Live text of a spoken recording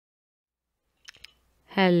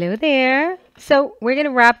Hello there. So we're going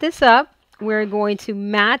to wrap this up. We're going to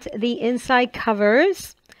mat the inside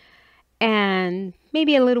covers and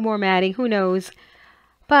maybe a little more matting, who knows.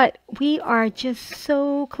 But we are just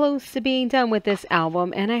so close to being done with this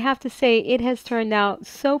album, and I have to say it has turned out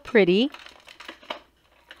so pretty.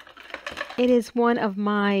 It is one of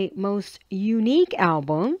my most unique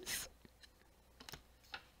albums.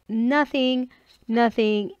 None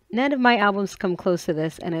of my albums come close to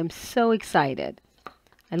this, and I'm so excited.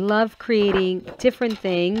 I love creating different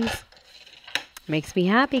things. Makes me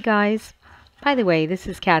happy, guys. By the way, this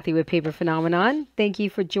is Kathy with Paper Phenomenon. Thank you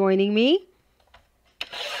for joining me.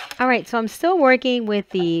 All right, so I'm still working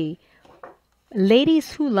with the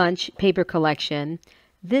Ladies Who Lunch paper collection.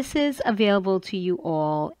 This is available to you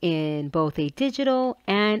all in both a digital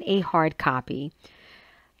and a hard copy.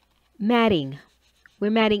 Matting.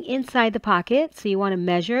 We're matting inside the pocket, so you want to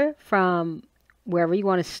measure from wherever you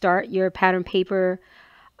want to start your pattern paper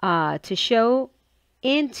to show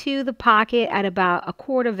into the pocket at about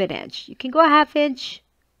 1/4 of an inch. You can go a 1/2 inch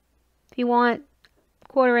if you want,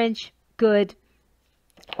 1/4 inch, good,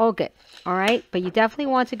 all good. All right, but you definitely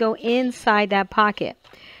want to go inside that pocket.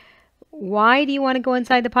 Why do you want to go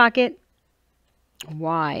inside the pocket?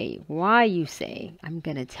 Why you say? I'm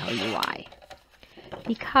going to tell you why.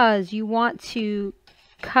 Because you want to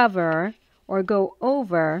cover or go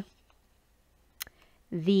over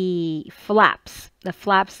the flaps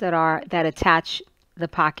that attach the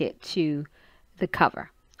pocket to the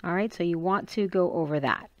cover. All right, so you want to go over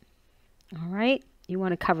that. All right, you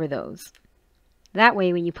want to cover those. That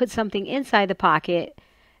way, when you put something inside the pocket,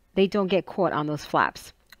 they don't get caught on those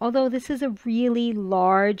flaps. Although this is a really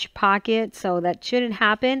large pocket, so that shouldn't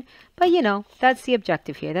happen. But you know, that's the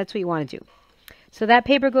objective here. That's what you want to do. So that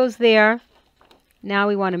paper goes there. Now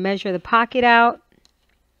we want to measure the pocket out.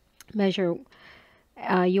 Measure.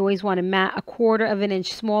 You always want to mat 1/4 of an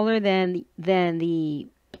inch smaller than the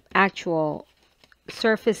actual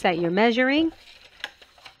surface that you're measuring.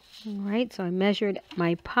 All right, so I measured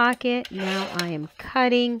my pocket. Now I am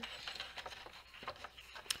cutting.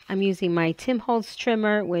 I'm using my Tim Holtz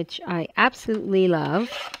trimmer, which I absolutely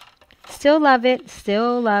love. Still love it,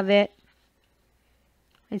 still love it.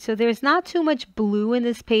 And so there's not too much blue in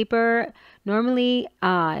this paper. Normally,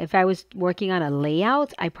 if I was working on a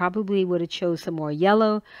layout, I probably would have chose some more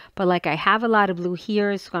yellow. But like I have a lot of blue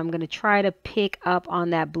here, so I'm going to try to pick up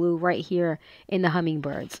on that blue right here in the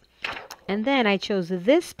hummingbirds. And then I chose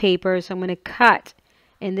this paper, so I'm going to cut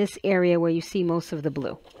in this area where you see most of the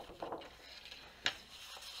blue.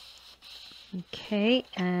 Okay,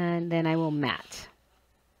 and then I will mat.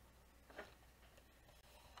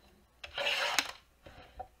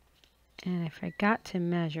 And I forgot to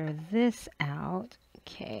measure this out.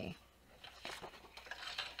 Okay.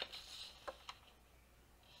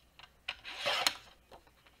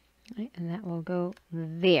 Right, and that will go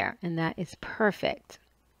there, and that is perfect.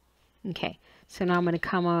 Okay, so now I'm going to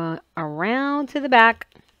come around to the back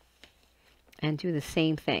and do the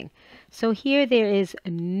same thing. So here there is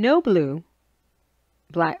no blue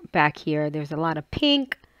back here. There's a lot of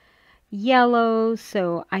pink, yellow,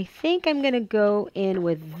 so I think I'm going to go in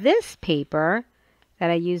with this paper that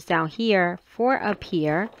I used down here for up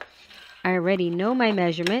here. I already know my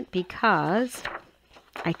measurement because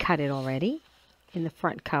I cut it already in the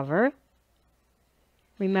front cover.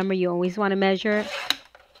 Remember, you always want to measure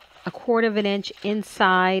 1/4 of an inch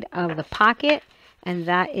inside of the pocket, and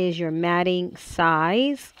that is your matting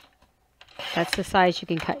size. That's the size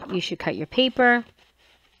you should cut your paper.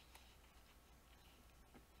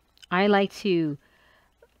 I like to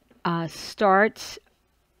start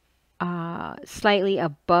slightly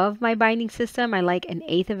above my binding system. I like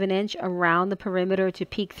 1/8 of an inch around the perimeter to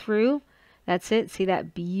peek through. That's it. See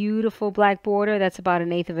that beautiful black border? That's about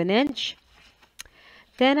 1/8 of an inch.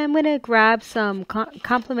 Then I'm going to grab some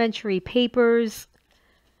complementary papers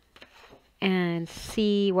and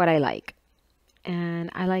see what I like. And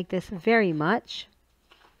I like this very much.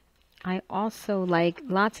 I also like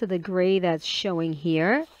lots of the gray that's showing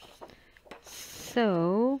here.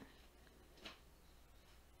 So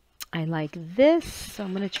I like this, so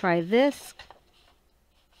I'm going to try this.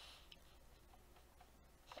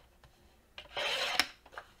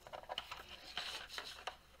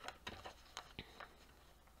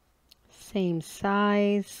 Same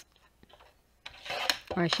size,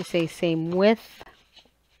 or I should say same width.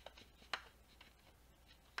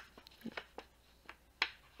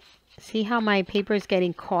 See how my paper is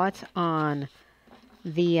getting caught on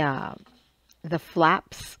the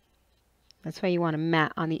flaps? That's why you want to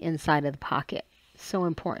mat on the inside of the pocket. So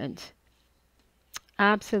important.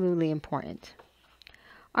 Absolutely important.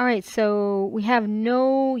 All right, so we have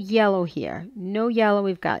no yellow here. No yellow.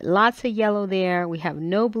 We've got lots of yellow there. We have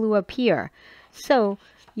no blue up here. So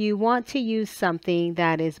you want to use something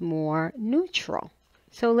that is more neutral.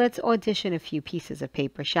 So let's audition a few pieces of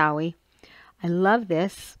paper, shall we? I love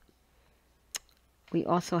this. We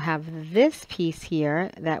also have this piece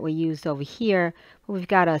here that we used over here. We've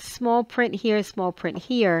got a small print here, small print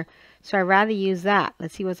here. So I'd rather use that.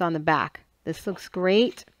 Let's see what's on the back. This looks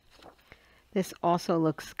great. This also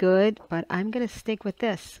looks good, but I'm going to stick with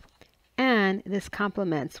this. And this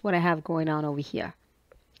complements what I have going on over here.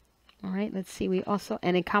 All right, let's see. We also,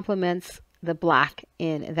 and it complements the black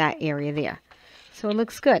in that area there. So it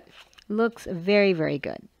looks good. Looks very, very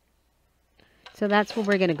good. So that's what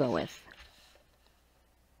we're going to go with.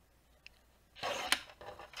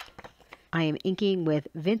 I am inking with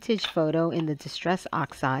Vintage Photo in the Distress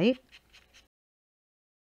Oxide.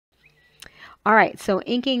 All right, so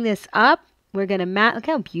inking this up, we're going to matte. Look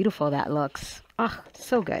how beautiful that looks. Oh,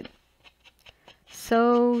 so good.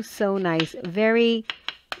 So, so nice. Very,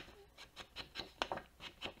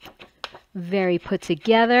 very put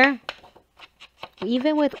together.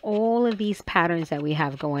 Even with all of these patterns that we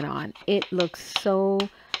have going on, it looks so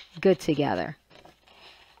good together.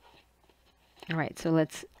 All right, so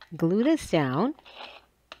let's glue this down.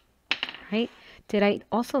 Right? Did I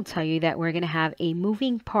also tell you that we're going to have a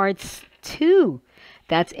moving parts 2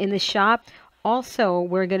 that's in the shop? Also,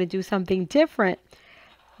 we're going to do something different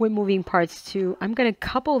with moving parts 2. I'm going to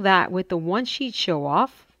couple that with the one sheet show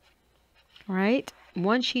off. Right?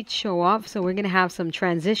 One sheet show off. So we're going to have some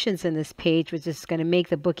transitions in this page, which is going to make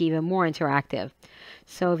the book even more interactive.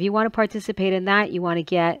 So if you want to participate in that, you want to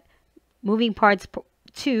get moving parts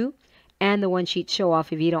 2 and the one sheet show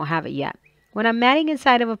off if you don't have it yet. When I'm matting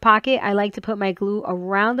inside of a pocket, I like to put my glue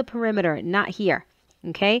around the perimeter, not here.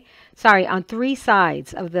 Okay? Sorry, on 3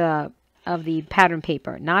 sides of the pattern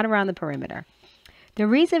paper, not around the perimeter. The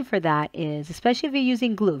reason for that is, especially if you're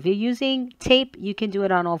using glue, if you're using tape, you can do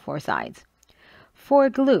it on all 4 sides. For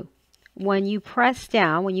glue, when you press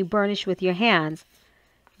down, when you burnish with your hands,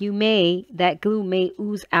 that glue may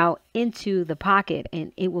ooze out into the pocket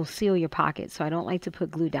and it will seal your pocket. So I don't like to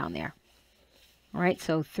put glue down there. All right,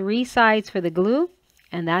 so 3 sides for the glue,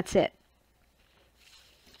 and that's it.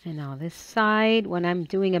 And now this side, when I'm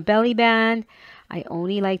doing a belly band, I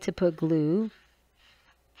only like to put glue.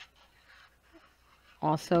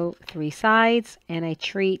 Also 3 sides, and I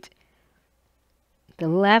treat the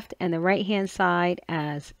left and the right hand side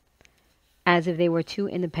as if they were 2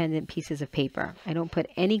 independent pieces of paper. I don't put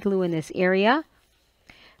any glue in this area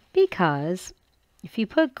because if you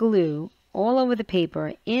put glue all over the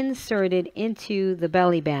paper inserted into the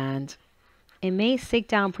belly band, it may stick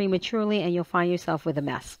down prematurely and you'll find yourself with a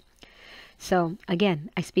mess. So again,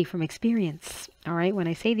 I speak from experience. All right, when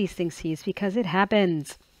I say these things to you, it's because it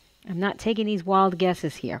happens. I'm not taking these wild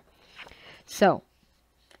guesses here. So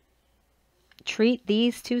treat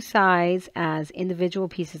these 2 sides as individual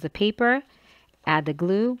pieces of paper, add the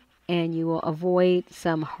glue, and you will avoid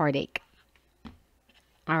some heartache.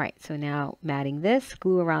 All right, so now matting this,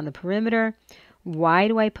 glue around the perimeter. Why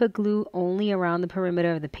do I put glue only around the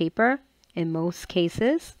perimeter of the paper? In most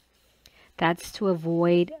cases, that's to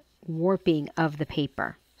avoid warping of the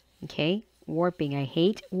paper. Okay, warping. I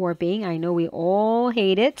hate warping. I know we all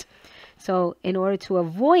hate it. So in order to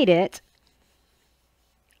avoid it,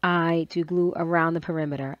 I do glue around the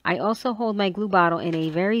perimeter. I also hold my glue bottle in a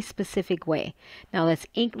very specific way. Now let's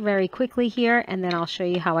ink very quickly here, and then I'll show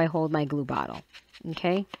you how I hold my glue bottle.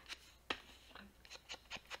 Okay.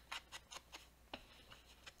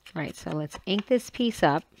 All right, so let's ink this piece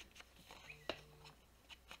up.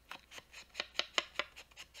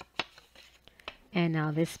 And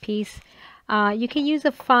now this piece, you can use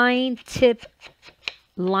a fine tip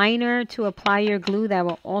liner to apply your glue that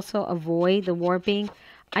will also avoid the warping.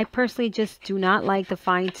 I personally just do not like the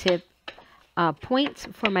fine tip points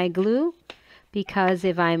for my glue, because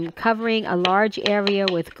if I'm covering a large area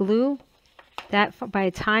with glue, that by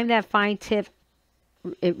the time that fine tip,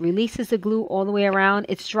 it releases the glue all the way around,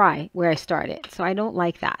 it's dry where I started. So I don't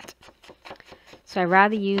like that. So I'd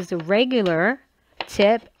rather use the regular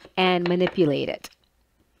tip and manipulate it.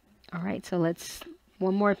 All right, so let's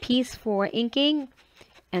one more piece for inking,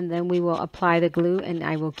 and then we will apply the glue and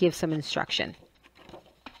I will give some instruction.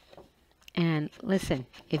 And listen,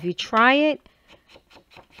 if you try it,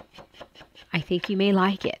 I think you may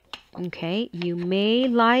like it. Okay, you may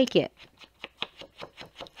like it.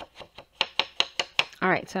 All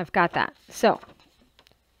right, so I've got that. So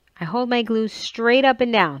I hold my glue straight up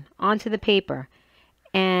and down onto the paper,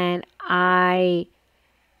 and I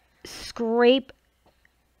scrape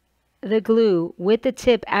the glue with the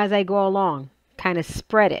tip as I go along, kind of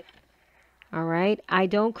spread it. All right. I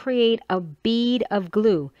don't create a bead of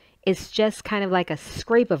glue. It's just kind of like a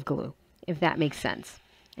scrape of glue, if that makes sense.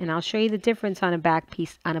 And I'll show you the difference on a black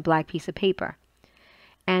piece of paper.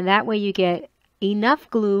 And that way you get enough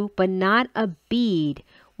glue, but not a bead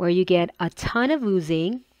where you get a ton of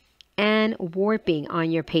oozing and warping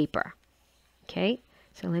on your paper. Okay.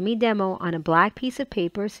 So let me demo on a black piece of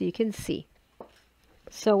paper so you can see.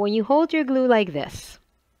 So when you hold your glue like this,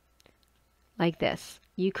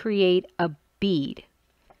 you create a bead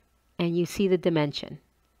and you see the dimension,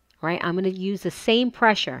 right? I'm going to use the same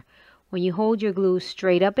pressure. When you hold your glue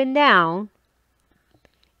straight up and down,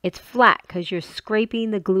 it's flat because you're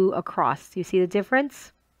scraping the glue across. Do you see the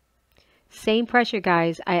difference? Same pressure,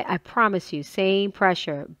 guys. I promise you, same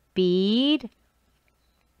pressure. Bead.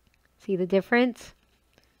 See the difference?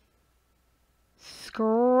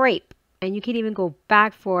 Scrape. And you can even go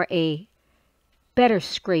back for a better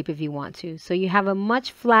scrape if you want to. So you have a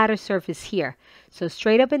much flatter surface here. So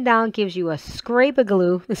straight up and down gives you a scrape of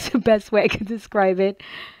glue. That's the best way I can describe it.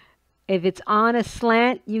 If it's on a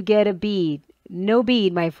slant, you get a bead. No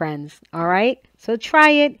bead, my friends. All right. So try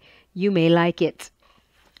it. You may like it.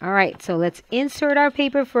 All right. So let's insert our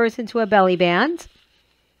paper first into a belly band.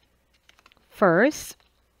 First,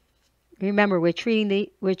 remember we're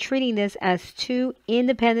treating this as 2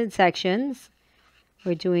 independent sections.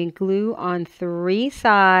 We're doing glue on 3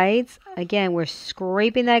 sides. Again, we're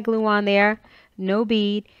scraping that glue on there. No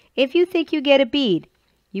bead. If you think you get a bead,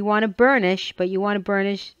 you want to burnish, but you want to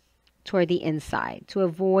burnish toward the inside to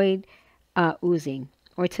avoid oozing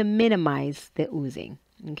or to minimize the oozing.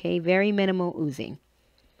 Okay, very minimal oozing.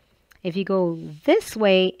 If you go this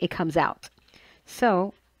way, it comes out.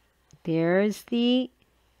 So there's the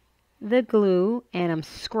glue, and I'm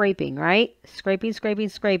scraping, right? Scraping, scraping,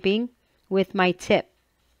 scraping with my tip.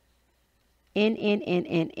 In,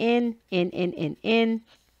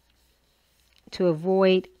 to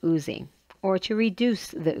avoid oozing or to reduce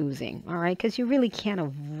the oozing, all right? Because you really can't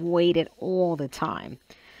avoid it all the time.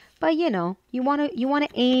 But you know, you want to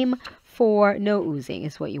aim for no oozing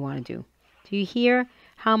is what you want to do. Do you hear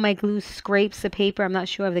how my glue scrapes the paper? I'm not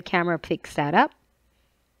sure if the camera picks that up.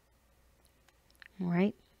 All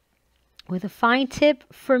right. With a fine tip,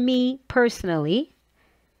 for me personally,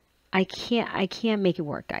 I can't make it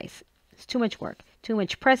work, guys. It's too much work. Too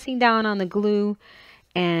much pressing down on the glue,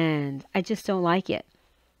 and I just don't like it.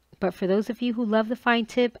 But for those of you who love the fine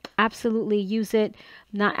tip, absolutely use it.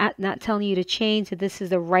 Not telling you to change, that this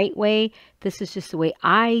is the right way. This is just the way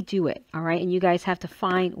I do it, all right? And you guys have to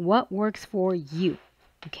find what works for you,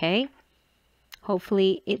 okay?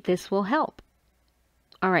 Hopefully this will help.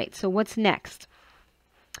 All right, so what's next?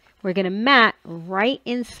 We're going to mat right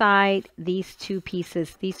inside these 2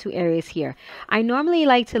 pieces, these 2 areas here. I normally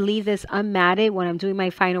like to leave this unmatted when I'm doing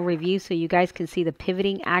my final review so you guys can see the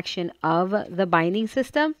pivoting action of the binding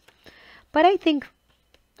system. But I think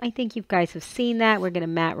you guys have seen that. We're going to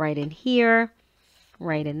mat right in here,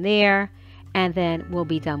 right in there, and then we'll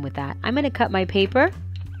be done with that. I'm going to cut my paper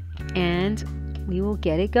and we will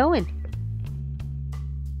get it going.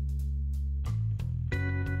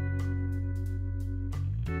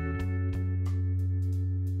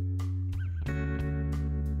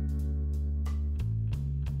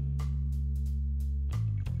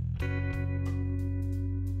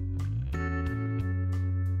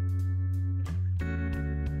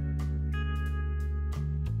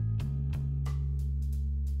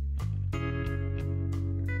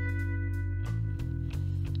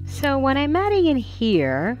 So when I'm matting in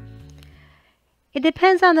here, it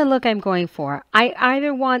depends on the look I'm going for. I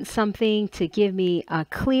either want something to give me a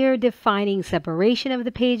clear defining separation of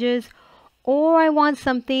the pages, or I want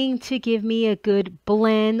something to give me a good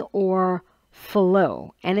blend or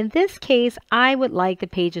flow. And in this case, I would like the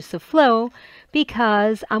pages to flow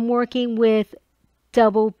because I'm working with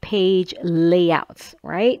double page layouts,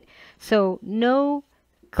 right? So no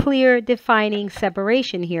clear defining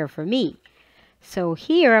separation here for me. So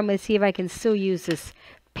here, I'm going to see if I can still use this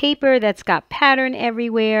paper that's got pattern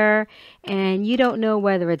everywhere, and you don't know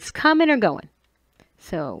whether it's coming or going.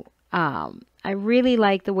 So I really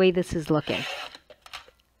like the way this is looking.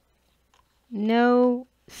 No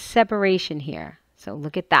separation here. So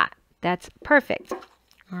look at that. That's perfect.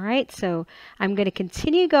 All right, so I'm going to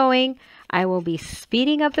continue going. I will be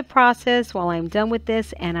speeding up the process while I'm done with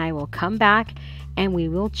this, and I will come back and we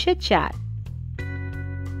will chit chat.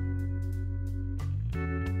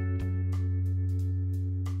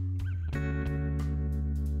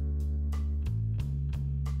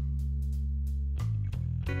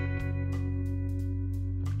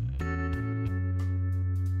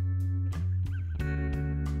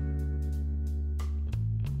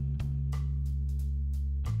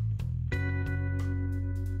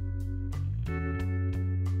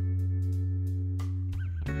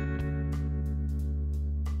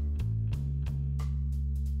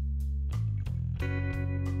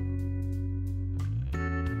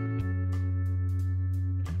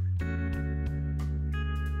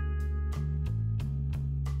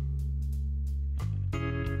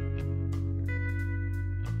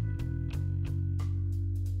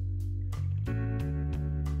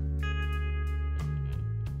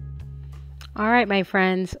 All right, my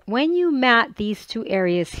friends, when you mat these two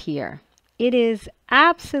areas here, it is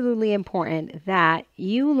absolutely important that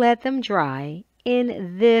you let them dry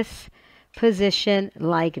in this position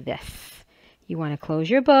like this. You want to close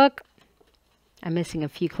your book. I'm missing a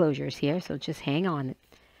few closures here, so just hang on.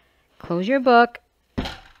 Close your book.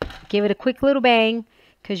 Give it a quick little bang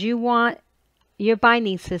because you want your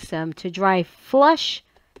binding system to dry flush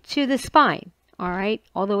to the spine. All right,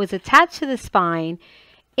 although it's attached to the spine,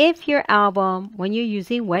 if your album, when you're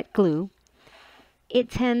using wet glue, it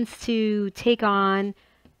tends to take on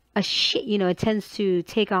a shape, it tends to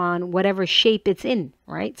take on whatever shape it's in,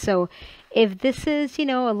 right? So if this is,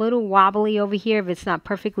 a little wobbly over here, if it's not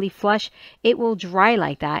perfectly flush, it will dry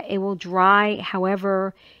like that. It will dry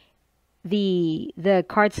however the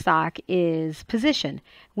cardstock is positioned.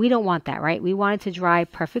 We don't want that, right? We want it to dry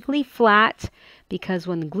perfectly flat because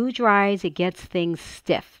when the glue dries, it gets things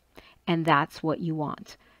stiff, and that's what you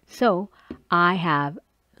want. So I have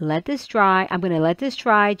let this dry. I'm going to let this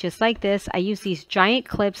dry just like this. I use these giant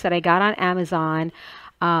clips that I got on Amazon.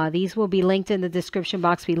 These will be linked in the description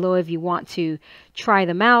box below if you want to try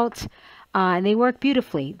them out. And they work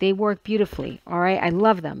beautifully. They work beautifully. All right. I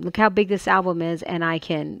love them. Look how big this album is. And I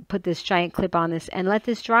can put this giant clip on this and let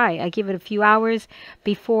this dry. I give it a few hours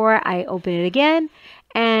before I open it again.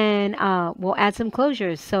 And we'll add some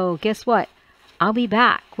closures. So guess what? I'll be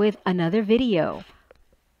back with another video.